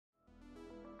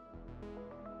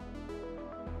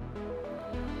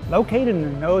Located in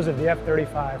the nose of the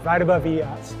F-35, right above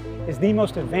EOS, is the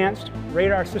most advanced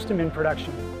radar system in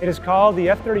production. It is called the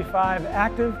F-35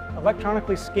 Active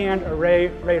Electronically Scanned Array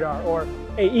Radar, or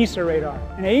AESA radar.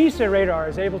 An AESA radar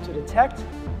is able to detect,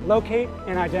 locate,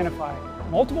 and identify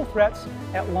multiple threats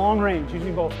at long range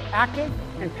using both active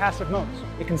and passive modes.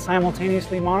 It can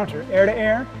simultaneously monitor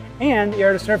air-to-air and the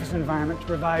air-to-surface environment to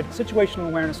provide situational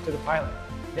awareness to the pilot.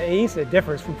 The AESA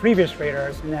differs from previous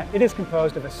radars in that it is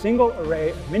composed of a single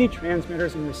array of many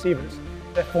transmitters and receivers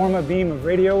that form a beam of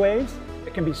radio waves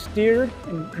that can be steered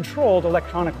and controlled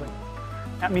electronically.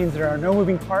 That means there are no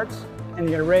moving parts, and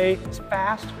the array is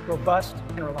fast, robust,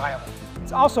 and reliable.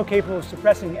 It's also capable of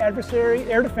suppressing adversary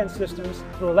air defense systems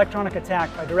through electronic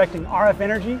attack by directing RF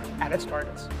energy at its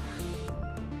targets.